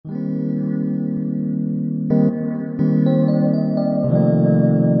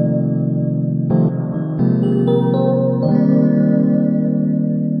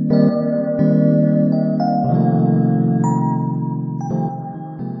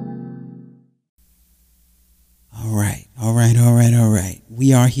All right.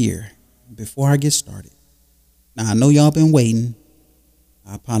 We are here. Before I get started, now I know y'all been waiting.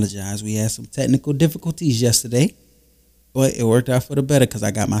 I apologize. We had some technical difficulties yesterday, but it worked out for the better because I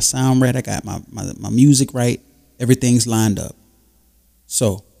got my sound right. I got my music right. Everything's lined up.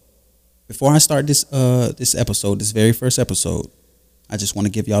 So before I start this episode, this very first episode, I just want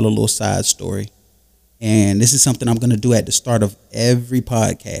to give y'all a little side story. And this is something I'm going to do at the start of every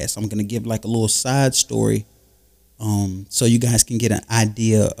podcast. I'm going to give like a little side story so you guys can get an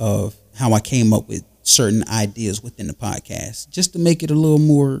idea of how I came up with certain ideas within the podcast, just to make it a little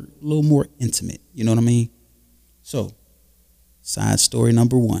more intimate. You know what I mean? So, side story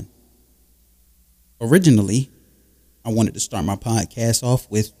number 1. Originally, I wanted to start my podcast off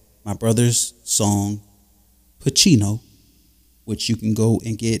with my brother's song, Pacino, which you can go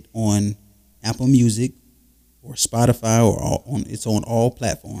and get on Apple Music or Spotify or it's on all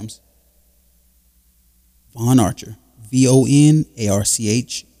platforms. Von Archer,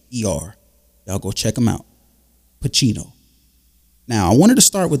 VONARCHER. Y'all go check him out. Pacino. Now, I wanted to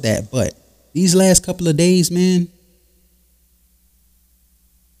start with that, but these last couple of days, man,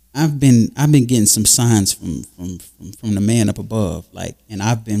 I've been getting some signs from the man up above, and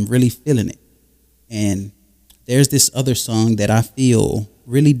I've been really feeling it. And there's this other song that I feel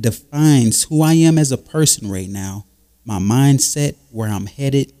really defines who I am as a person right now, my mindset, where I'm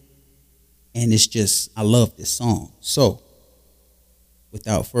headed. And it's just, I love this song. So,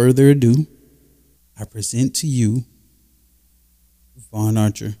 without further ado, I present to you Von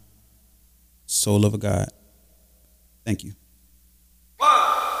Archer, Soul of a God. Thank you.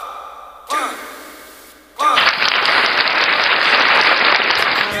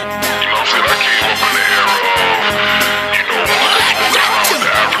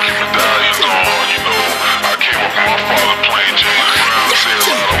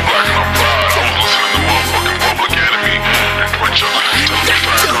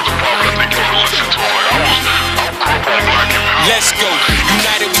 Let's go.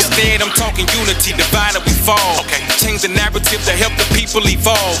 United we stand, I'm talking unity, divided we fall. Okay. Change the narrative to help the people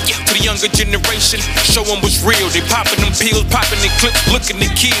evolve. To the younger generation, show them what's real. They popping them pills, popping the clips, looking to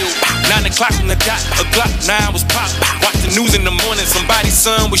kill. 9 o'clock on the dot, a Glock 9 was popped. Watch the news in the morning, somebody's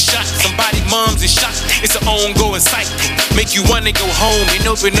son was shot, somebody's mom's is shot. It's an ongoing cycle. Make you wanna go home and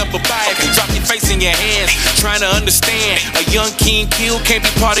open up a Bible. Drop your face in your hands, trying to understand. A young king killed, can't be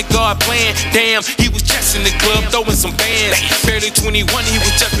part of God's plan. Damn, he was just in the club, throwing some bands. Barely 21, he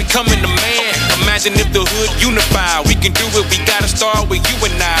was just becoming a man. Imagine if the hood unified. We can do it, we gotta start with you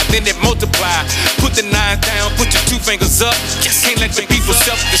and I. Then it multiply. Put the 9 down, put your 2 fingers up. Just can't let the people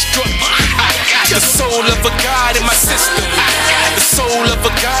self-destruct. I got the soul of a God in my system. The soul of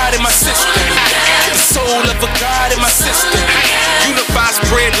a God in my system. The soul of a God in my system. Unify,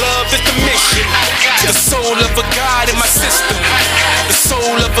 spread love is the mission. The soul of a God in my system. The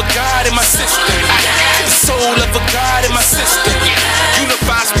soul of a God in my system. The soul of a God in my system.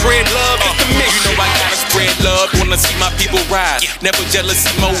 Unify, spread love is the mission. You know I gotta spread love, wanna see my people rise. Never jealous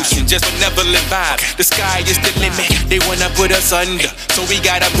emotion, just benevolent vibe. The sky is the limit, they wanna put us under. So we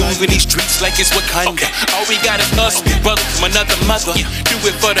gotta move in these streets like it's Wakanda. All we got is us, brothers from another mother. Do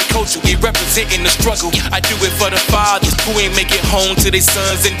it for the culture, we representing the struggle. I do it for the fathers who ain't make it home to their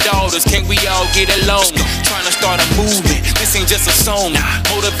sons and daughters. Can't we all get along? Trying to start a movement, this ain't just a song.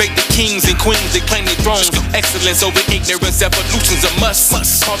 Motivate the kings and queens that claim their thrones. Excellence over ignorance, evolution's a must.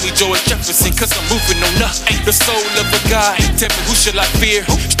 Call me George Jefferson, cause I'm moving on up. The soul of a God, tell me who shall I fear?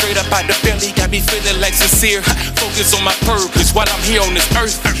 Straight up out the belly, got me feeling like sincere. Focus on my purpose while I'm here on this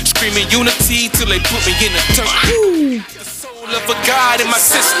earth. Screaming unity till they put me in the dirt. The soul of a God in my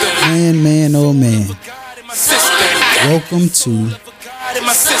system. Man, oh man. Welcome to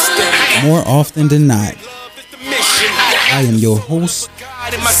More Often Than Not. I am your host,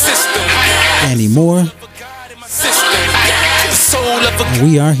 Danny Moore. And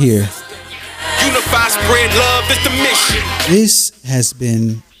we are here. Unify, spread love is the mission. This has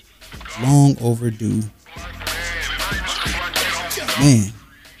been long overdue. Man,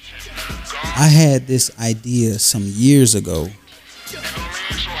 I had this idea some years ago,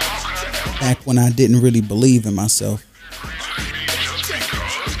 back when I didn't really believe in myself.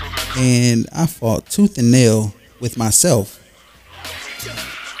 And I fought tooth and nail with myself.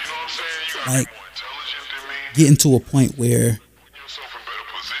 Like, getting to a point where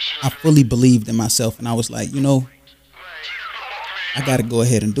I fully believed in myself, and I was like, you know, I got to go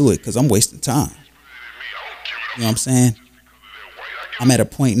ahead and do it because I'm wasting time. You know what I'm saying? I'm at a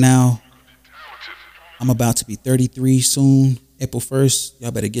point now, I'm about to be 33 soon, April 1st. Y'all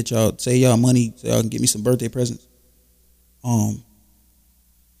better get save y'all money so y'all can get me some birthday presents.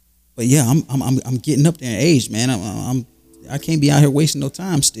 But yeah, I'm getting up there in age, man. I'm I can't be out here wasting no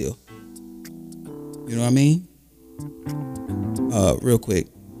time still. You know what I mean? Real quick.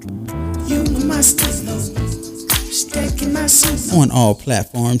 On all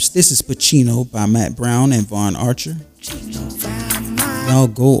platforms, this is Pacino by Matt Brown and Vaughn Archer. Y'all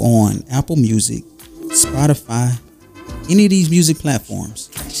go on Apple Music, Spotify, any of these music platforms.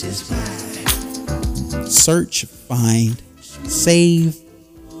 Search, find, save,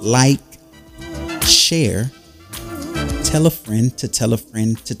 like, share, tell a friend to tell a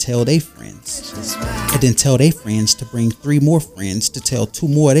friend to tell their friends, and then tell their friends to bring 3 more friends to tell 2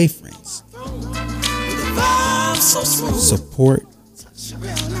 more of their friends. Support.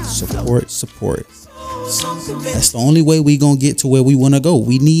 That's the only way we gonna get to where we want to go.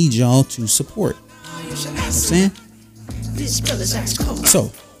 We need y'all to support. You know what I'm saying?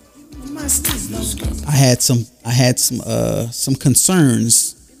 So I had some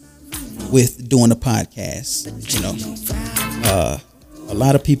concerns with doing a podcast. You know, a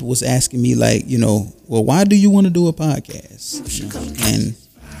lot of people was asking me like, you know, well, why do you want to do a podcast? You know, and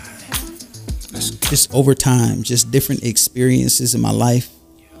just over time, just different experiences in my life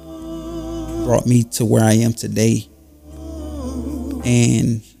brought me to where I am today.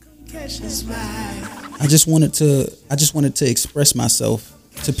 And I just wanted to express myself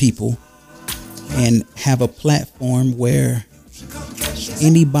to people and have a platform where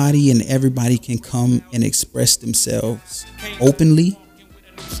anybody and everybody can come and express themselves openly,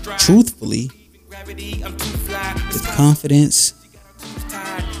 truthfully, with confidence,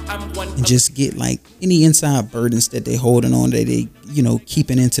 and just get like any inside burdens that they holding on, that they, you know,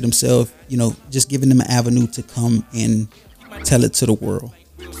 keeping into themselves, you know, just giving them an avenue to come and tell it to the world.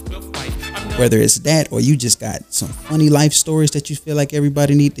 Whether it's that, or you just got some funny life stories that you feel like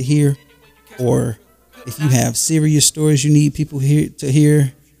everybody need to hear, or if you have serious stories you need people to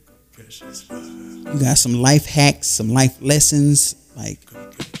hear, you got some life hacks, some life lessons. Like,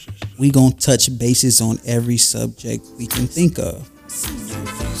 we gonna touch bases on every subject we can think of.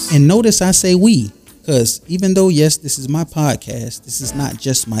 And notice I say we, because even though, yes, this is my podcast, this is not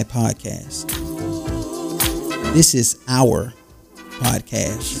just my podcast. This is our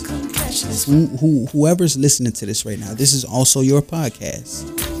podcast. Whoever's listening to this right now, this is also your podcast.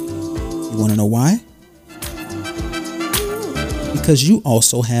 You want to know why? Because you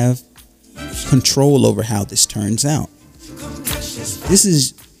also have control over how this turns out. This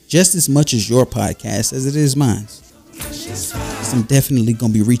is just as much as your podcast as it is mine. So I'm definitely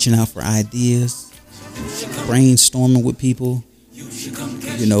going to be reaching out for ideas, brainstorming with people.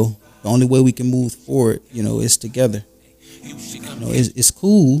 You know, the only way we can move forward, you know, is together. You know, it's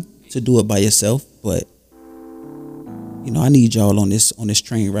cool to do it by yourself, but you know, I need y'all on this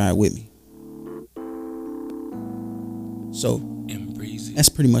train ride with me. So that's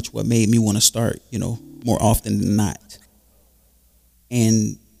pretty much what made me want to start, you know, more often than not.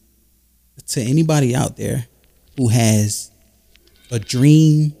 And to anybody out there who has a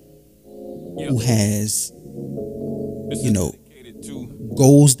dream, who has, you know,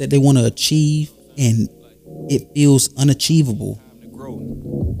 goals that they want to achieve and it feels unachievable,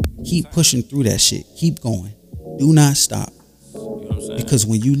 keep pushing through that shit. Keep going. Do not stop. Because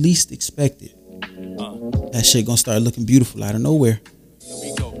when you least expect it, that shit gonna start looking beautiful out of nowhere.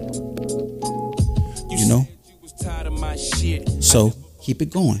 You know? So keep it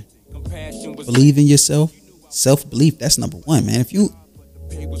going. Believe in yourself. Self-belief, that's number one, man. If you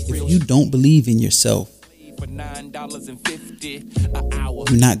don't believe in yourself, you're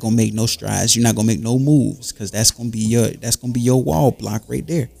not gonna make no strides. You're not gonna make no moves, because that's gonna be your wall block right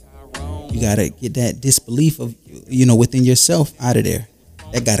there. You gotta get that disbelief of, you know, within yourself out of there.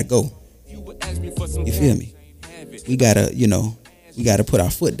 That gotta go. You feel me? We gotta put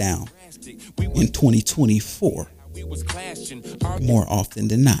our foot down in 2024 more often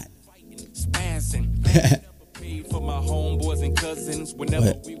than not. But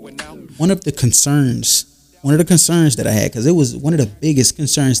one of the concerns that I had, because it was one of the biggest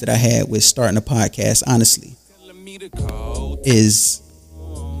concerns that I had with starting a podcast, honestly, is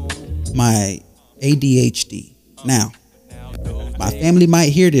my ADHD. Now, my family might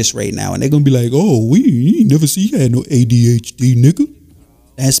hear this right now and they're gonna be like, "Oh, we never see you had no ADHD, nigga."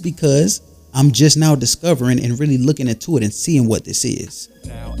 That's because I'm just now discovering and really looking into it and seeing what this is.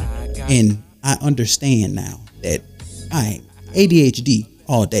 And I understand now that I ADHD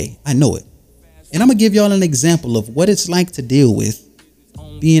all day. I know it. And I'm gonna give y'all an example of what it's like to deal with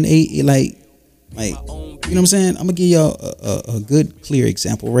being like, you know what I'm saying? I'm gonna give y'all a good, clear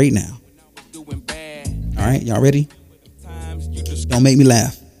example right now. All right, y'all ready? Don't make me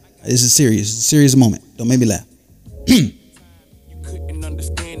laugh. This is serious. It's a serious moment. Don't make me laugh.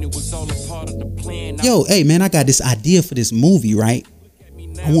 Yo, hey man, I got this idea for this movie, right?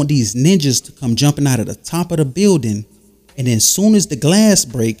 I want these ninjas to come jumping out of the top of the building, and then soon as the glass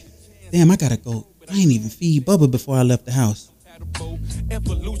break, damn, I gotta go. I ain't even feed Bubba before I left the house.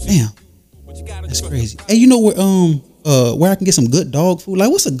 Damn, that's crazy. Hey, you know where I can get some good dog food? Like,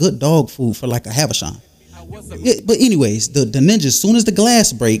 what's a good dog food for like a Havashon? Yeah, but anyways, the ninjas, as soon as the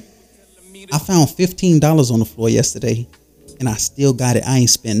glass break, I found $15 on the floor yesterday, and I still got it. I ain't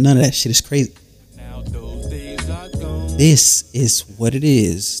spent none of that shit. It's crazy. This is what it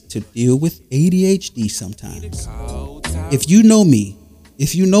is to deal with ADHD sometimes. If you know me,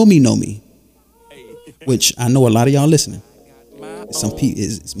 know me, which I know a lot of y'all listening. Some people,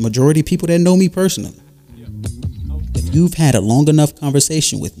 it's majority of people that know me personally. If you've had a long enough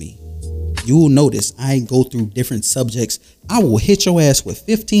conversation with me, you will notice I go through different subjects. I will hit your ass with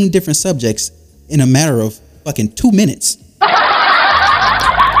 15 different subjects in a matter of fucking 2 minutes.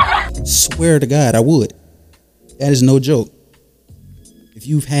 Swear to God, I would. That is no joke. If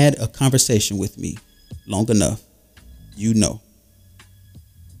you've had a conversation with me long enough, you know.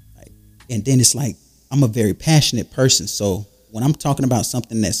 And then it's like, I'm a very passionate person. So when I'm talking about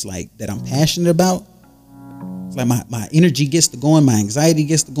something that's like, that I'm passionate about, it's like my energy gets to going, my anxiety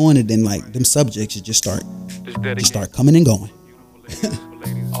gets to going, and then like them subjects just start coming and going.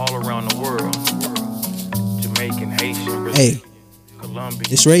 All around the world. Jamaican, Haitian, Brazil, hey, Colombia.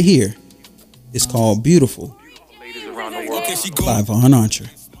 This right here is called Beautiful by Von Archer.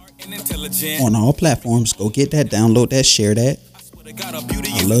 On all platforms, go get that, download that, share that.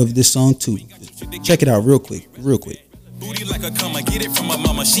 I love this song too. Check it out real quick. Booty like a come, get it from my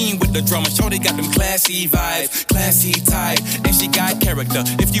mama. She ain't with the drama. Shorty got them classy vibes, classy type, and she got character.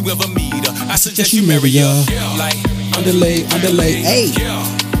 If you ever meet her, I suggest you marry her. Like underlay, hey.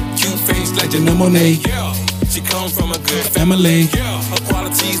 Cute face like Janelle Monáe. She comes from a good family. Her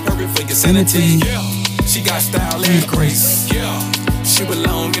quality's perfect for your sanity. She got style and grace. She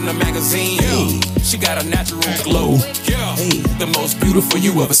belong in the magazine. She got a natural glow. The most beautiful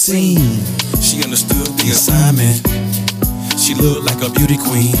you ever seen. She understood the assignment. She looked like a beauty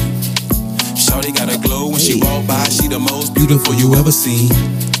queen. Shawty got a glow when she walk by. She the most beautiful you ever seen.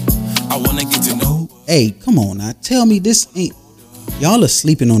 I wanna get to know. Hey, come on now. Tell me this ain't. Y'all are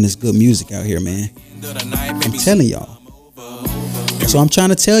sleeping on this good music out here, man. I'm telling y'all. So I'm trying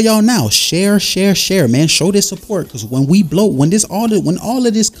to tell y'all now. Share, man. Show this support, because when we blow, when all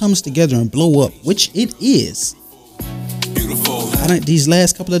of this comes together and blow up, which it is. These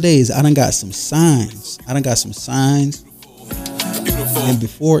last couple of days, I done got some signs. And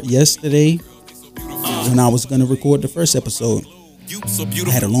before yesterday, when I was gonna record the first episode,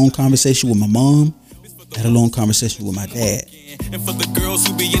 I had a long conversation with my mom. I had a long conversation with my dad.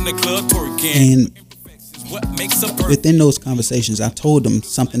 And within those conversations, I told them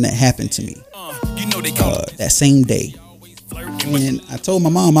something that happened to me that same day. And I told my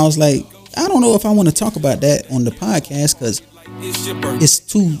mom, I was like, I don't know if I want to talk about that on the podcast, because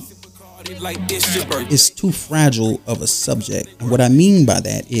it's too fragile of a subject. And what I mean by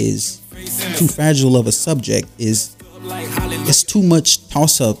that is, too fragile of a subject is it's too much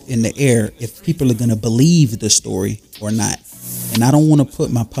toss up in the air if people are going to believe the story or not. And I don't want to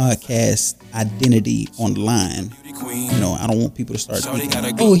put my podcast identity on the line. You know, I don't want people to start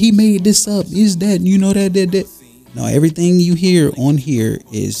thinking, oh, he made this up. Is that, you know, that. No, everything you hear on here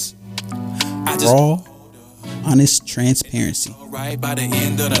is raw, honest transparency.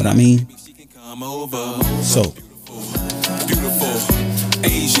 What I mean? So,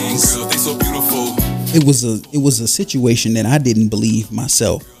 it was a situation that I didn't believe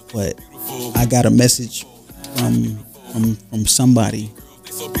myself, but I got a message from somebody,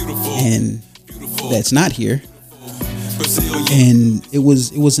 and that's not here, and it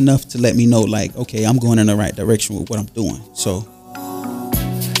was enough to let me know, like, okay, I'm going in the right direction with what I'm doing. So,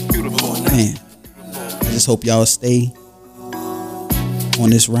 man, I just hope y'all stay on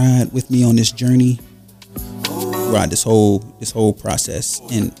this ride with me, on this journey, ride this whole process,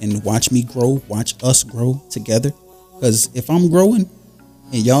 and watch me grow, watch us grow together. Because if I'm growing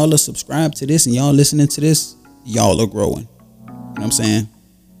and y'all are subscribed to this and y'all listening to this, y'all are growing. You know what I'm saying?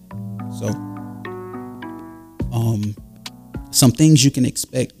 So, some things you can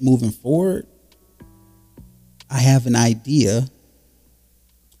expect moving forward. I have an idea,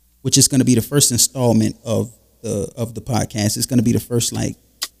 which is going to be the first installment of the podcast. It's going to be the first, like,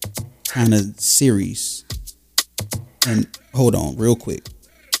 kind of series. And hold on real quick.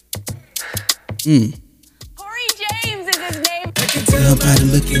 Corey James is his name. Nobody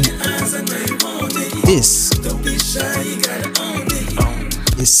looking. This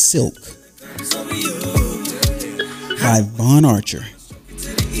is Silk by Von Archer.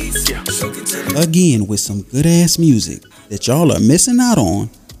 again with some good ass music that y'all are missing out on.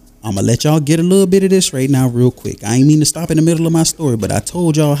 I'm gonna let y'all get a little bit of this right now real quick. I ain't mean to stop in the middle of my story, but I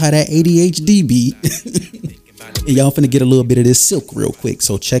told y'all how that ADHD be. And y'all finna get a little bit of this silk real quick.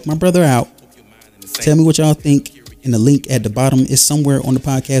 So check my brother out. Tell me what y'all think. And the link at the bottom is somewhere on the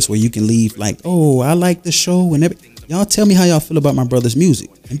podcast where you can leave like, oh, I like the show and everything. Y'all tell me how y'all feel about my brother's music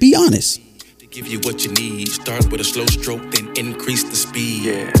and be honest. Give you what you need. Start with a slow stroke, then increase the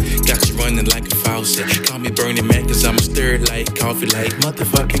speed. Got you running like a faucet. Call me Burning Man, cause I'm stirred like coffee, like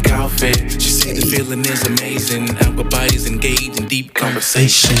motherfucking coffee. She said the feeling is amazing. Our bodies engaged in deep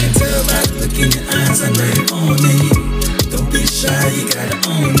conversation. I can tell by the look in your eyes, I know you on me. Don't be shy, you gotta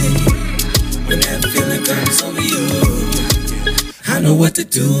own me. When that feeling comes over you, I know what to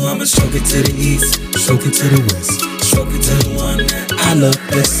do. I'ma stroke it to the east, stroke it to the west, stroke it to the one that I love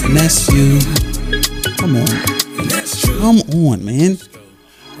best, and that's you. Come on. and that's true. Come on, man.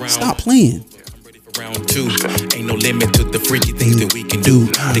 Stop playing. Round two, ain't no limit to the freaky things that we can do.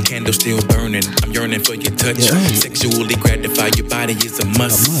 The candle's still burning. I'm yearning for your touch. Sexually gratify your body is a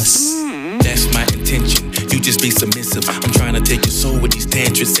must. That's my intention. You just be submissive. I'm trying to take your soul with these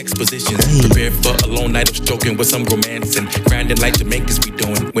tantrous sex positions. Prepare for a long night of stroking with some romance and grinding like Jamaicans be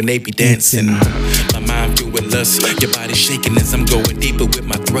doing when they be dancing. My mind filled with lust. Your body shaking as I'm going deeper with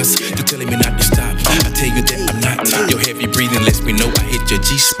my thrust. You telling me not to stop. I tell you that I'm not. Your heavy breathing lets me know I hit your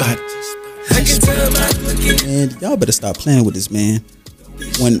G-spot. I can tell by the look in your Man, y'all better stop playing with this, man.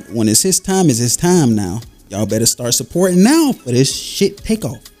 When it's his time, it's his time now. Y'all better start supporting now for this shit take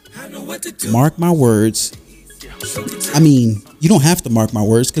off. I know what to do. Mark my words. I mean, you don't have to mark my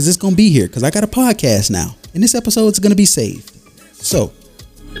words because it's going to be here because I got a podcast now. And this episode is going to be saved. So,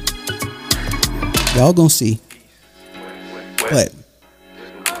 y'all going to see. But,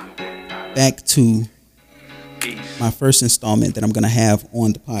 back to my first installment that I'm going to have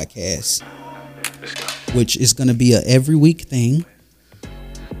on the podcast, which is going to be a every week thing.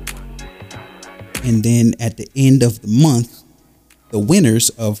 And then at the end of the month, the winners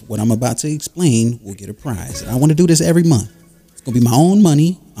of what I'm about to explain will get a prize. And I want to do this every month. It's going to be my own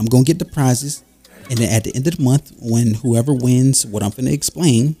money. I'm going to get the prizes. And then at the end of the month, when whoever wins what I'm going to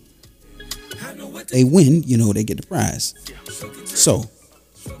explain, they win, you know, they get the prize. So,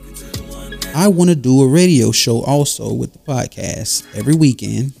 I want to do a radio show also with the podcast every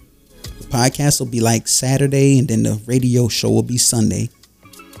weekend. The podcast will be like Saturday and then the radio show will be Sunday.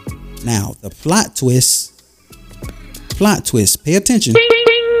 Now, the plot twist, pay attention.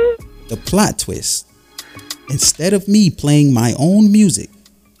 The plot twist. Instead of me playing my own music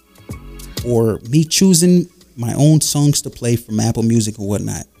or me choosing my own songs to play from Apple Music or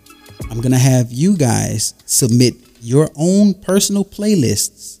whatnot, I'm going to have you guys submit your own personal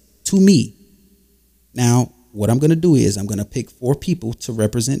playlists to me. Now, what I'm going to do is I'm going to pick 4 people to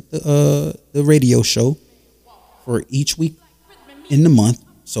represent the radio show for each week in the month.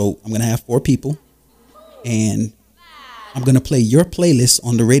 So I'm going to have 4 people and I'm going to play your playlist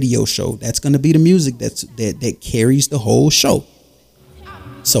on the radio show. That's going to be the music that carries the whole show.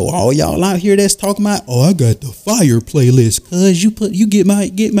 So all y'all out here that's talking about, oh, I got the fire playlist, cuz you get my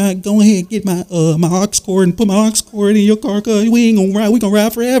go ahead, get my aux cord and put my aux cord in your car, cuz we gonna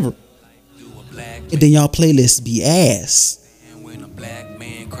ride forever. And then y'all playlists be ass.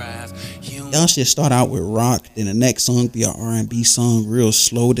 Y'all should start out with rock, then the next song be an R&B song real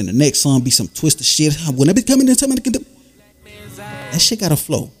slow, then the next song be some twisted shit. When I be coming in, that shit gotta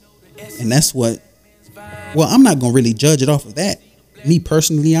flow. And that's what, well, I'm not gonna really judge it off of that. Me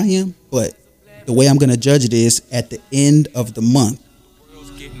personally, I am. But the way I'm gonna judge it is at the end of the month,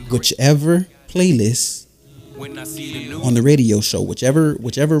 whichever playlist on the radio show, whichever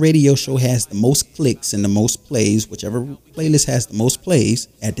radio show has the most clicks and the most plays, whichever playlist has the most plays,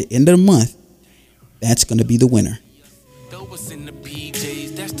 at the end of the month, that's gonna be the winner.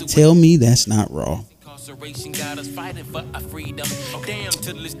 Tell me that's not raw.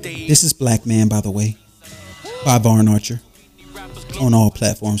 This is Black Man, by the way, by Varn Archer. On all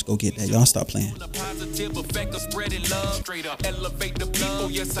platforms, go get that. Y'all stop playing.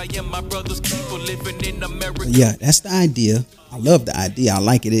 Yeah, that's the idea. I love the idea. I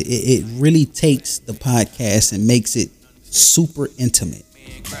like it. It really takes the podcast and makes it super intimate.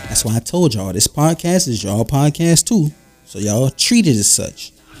 That's why I told y'all this podcast is y'all podcast too. So y'all treat it as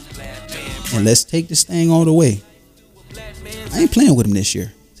such. And let's take this thing all the way. I ain't playing with him this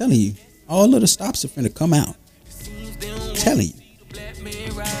year. I'm telling you, all of the stops are finna come out. I'm telling you.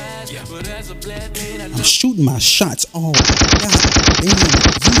 I'm shooting my shots all goddamn year.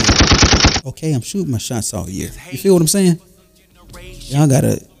 Okay, I'm shooting my shots all year. You feel what I'm saying? Y'all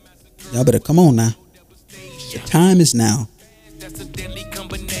better come on now. The time is now.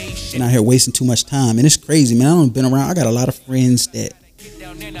 Been out here wasting too much time. And it's crazy, man. I don't been around. I got a lot of friends that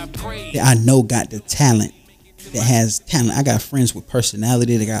I know got the talent, that has talent. I got friends with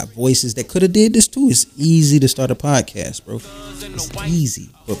personality, that got voices, that could have did this too. It's easy to start a podcast, bro. It's easy.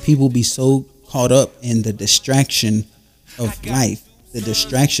 But people be so caught up in the distraction of life, the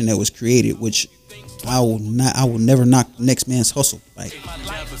distraction that was created, which I will never knock the next man's hustle. Like,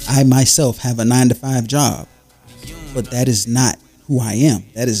 I myself have a 9-to-5 job, but that is not who I am.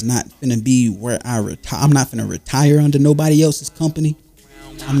 That is not finna be where I retire. I'm not finna retire under nobody else's company.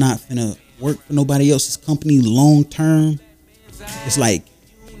 I'm not finna work for nobody else's company long term. It's like,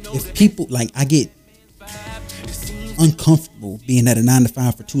 if people, like, I get uncomfortable being at a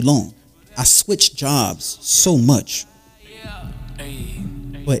 9-to-5 for too long. I switch jobs so much,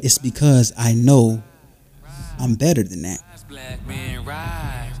 but it's because I know I'm better than that.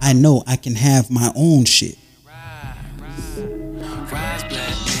 I know I can have my own shit.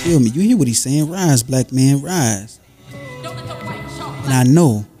 Feel me? You hear what he's saying? Rise, black man, rise. And I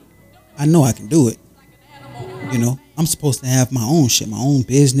know I can do it. You know, I'm supposed to have my own shit, my own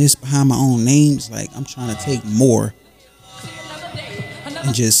business behind my own names. Like, I'm trying to take more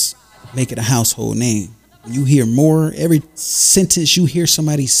and just make it a household name. When you hear more, every sentence you hear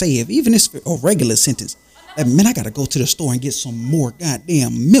somebody say, if even it's a regular sentence, like, man, I gotta go to the store and get some more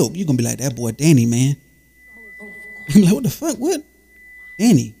goddamn milk. You're gonna be like, that boy Danny, man. I'm like, what the fuck? What?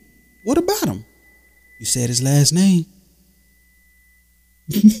 Danny, what about him? You said his last name.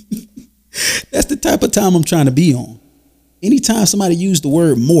 That's the type of time I'm trying to be on. Anytime somebody use the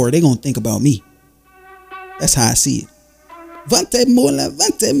word more, they gonna think about me. That's how I see it. Vante mola,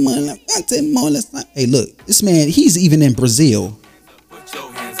 vante mola, vante mola. Hey, look, this man, he's even in Brazil.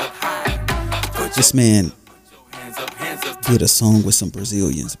 This man did a song with some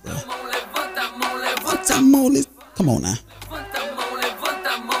Brazilians, bro. Vante mola. Come on now.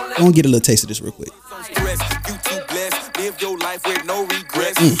 Go and get a little taste of this real quick. Live your life with no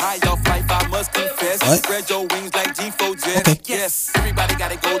regrets. High off life, I must confess. What? Spread your wings like G4 Jets. Okay. Yes, everybody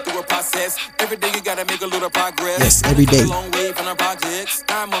gotta go through a process. Every day you gotta make a little progress. Yes, every day. A long way from the projects.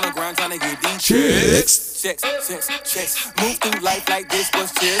 I'm on the grind trying to get these checks. Checks. Move through life like this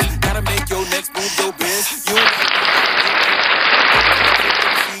was chess. Gotta make your next move your best.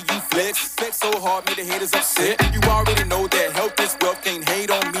 You flex so hard, made the haters upset. You already know that health is wealth. Can't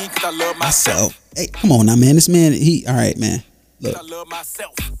hate on me cause I love myself. Hey, come on now, man. This man, all right, man. Look, I love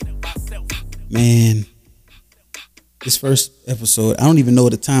myself. man. This first episode, I don't even know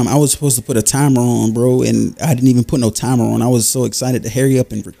the time. I was supposed to put a timer on, bro, and I didn't even put no timer on. I was so excited to hurry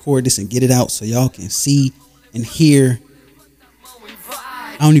up and record this and get it out so y'all can see and hear.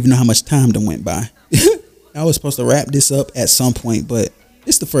 I don't even know how much time done went by. I was supposed to wrap this up at some point, but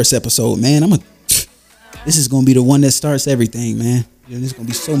it's the first episode, man. This is gonna be the one that starts everything, man. There's gonna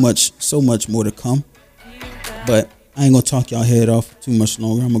be so much more to come. But I ain't gonna talk y'all head off too much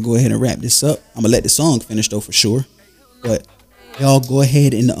longer. I'm gonna go ahead and wrap this up. I'm gonna let the song finish though for sure. But y'all go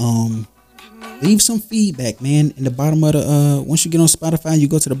ahead and leave some feedback, man. In the bottom of the once you get on Spotify, you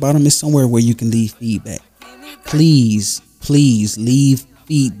go to the bottom, it's somewhere where you can leave feedback. Please leave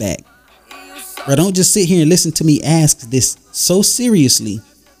feedback. Bro, don't just sit here and listen to me ask this so seriously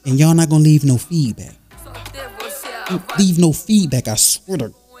and y'all not gonna leave no feedback. Don't leave no feedback, I swear to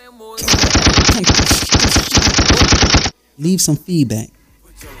God. Leave some feedback,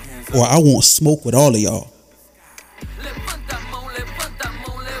 or I won't smoke with all of y'all.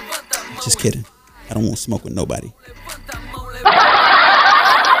 Just kidding. I don't want to smoke with nobody.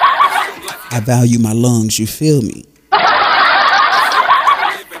 I value my lungs, you feel me? But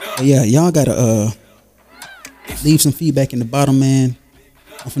yeah, y'all gotta leave some feedback in the bottom, man.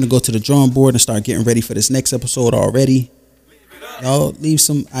 I'm finna go to the drawing board and start getting ready for this next episode already. Y'all leave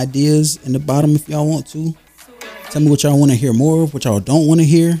some ideas in the bottom if y'all want to. Tell me what y'all want to hear more of, what y'all don't want to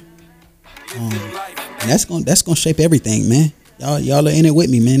hear. And that's gonna shape everything, man. Y'all are in it with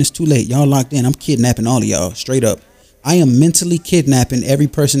me, man. It's too late. Y'all locked in. I'm kidnapping all of y'all, straight up. I am mentally kidnapping every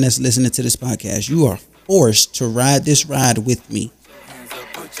person that's listening to this podcast. You are forced to ride this ride with me.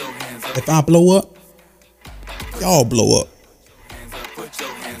 If I blow up, y'all blow up.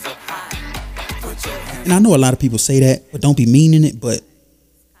 And I know a lot of people say that, but don't be meaning it. But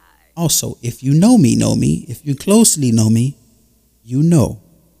also, if you know me, if you closely know me, you know.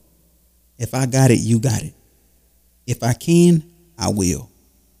 If I got it, you got it. If I can, I will.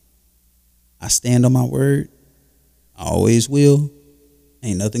 I stand on my word. I always will.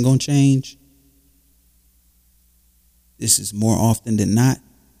 Ain't nothing gonna change. This is more often than not.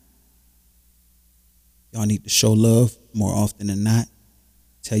 Y'all need to show love more often than not.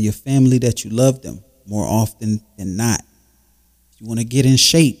 Tell your family that you love them more often than not. you want to get in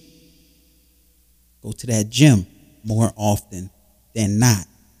shape, go to that gym more often than not.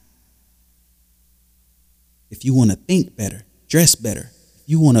 If you want to think better, dress better, if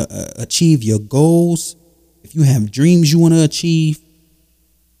you want to achieve your goals, if you have dreams you want to achieve,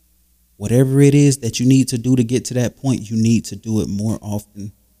 whatever it is that you need to do to get to that point, you need to do it more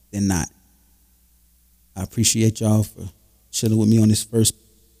often than not. I appreciate y'all for chilling with me on this first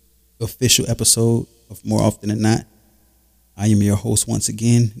official episode of More Often Than Not. I am your host once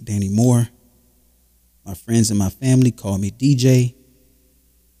again, Danny Moore. My friends and my family call me DJ.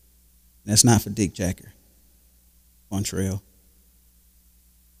 That's not for Dick Jacker. Fontrail.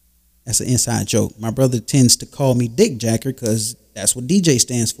 That's an inside joke. My brother tends to call me Dick Jacker because that's what DJ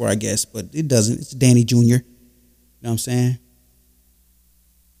stands for, I guess, but it doesn't. It's Danny Jr. You know what I'm saying?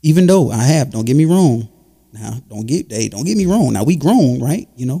 Even though I have, don't get me wrong. Now, don't get me wrong. Now, we grown, right?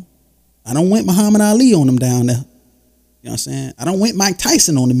 You know, I don't went Muhammad Ali on them down there. You know what I'm saying? I don't went Mike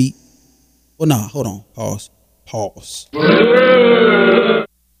Tyson on the meat. Well, nah, hold on. Pause.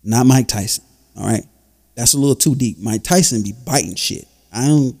 Not Mike Tyson. All right. That's a little too deep. Mike Tyson be biting shit.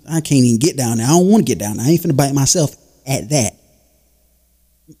 I can't even get down there. I don't want to get down there. I ain't finna bite myself at that.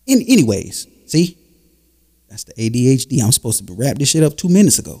 Anyways, see? That's the ADHD. I'm supposed to wrap this shit up 2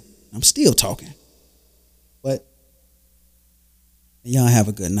 minutes ago. I'm still talking. But y'all have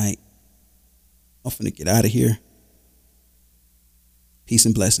a good night. I'm finna get out of here. Peace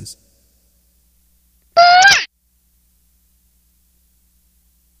and blessings.